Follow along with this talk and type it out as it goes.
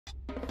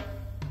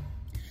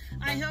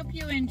I hope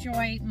you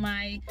enjoy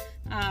my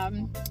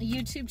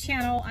YouTube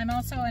channel. I'm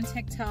also on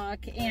TikTok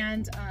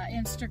and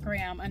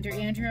Instagram under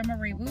Andrea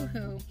Marie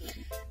Woohoo.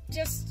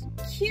 Just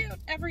cute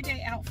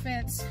everyday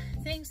outfits,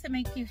 things that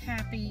make you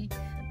happy,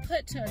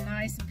 put to a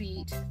nice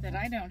beat that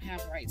I don't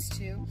have rights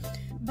to.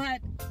 But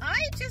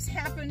I just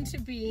happen to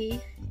be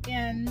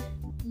in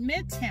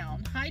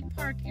Midtown, Hyde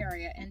Park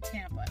area in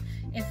Tampa.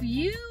 If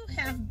you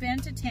have been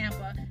to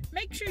Tampa,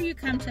 make sure you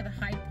come to the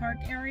Hyde Park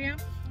area.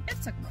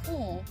 It's a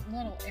cool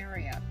little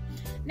area.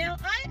 Now,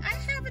 I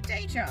have a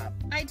day job.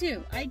 I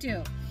do.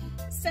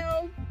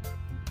 So,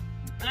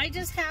 I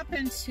just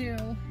happen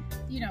to,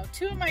 you know,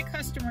 two of my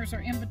customers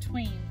are in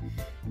between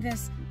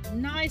this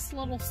nice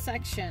little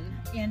section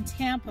in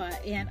Tampa,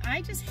 and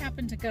I just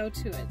happened to go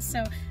to it.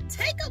 So,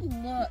 take a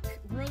look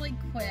really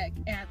quick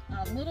at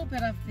a little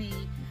bit of the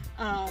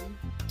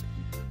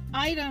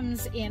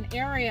items and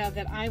area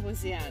that I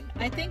was in.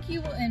 I think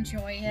you will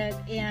enjoy it.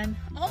 And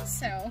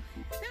also,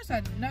 there's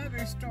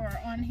another store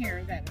on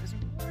here that is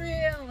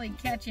really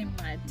catching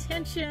my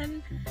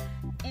attention.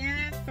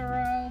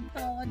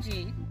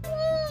 Anthropologie.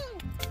 Woo!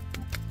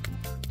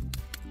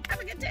 Have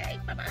a good day.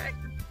 Bye-bye.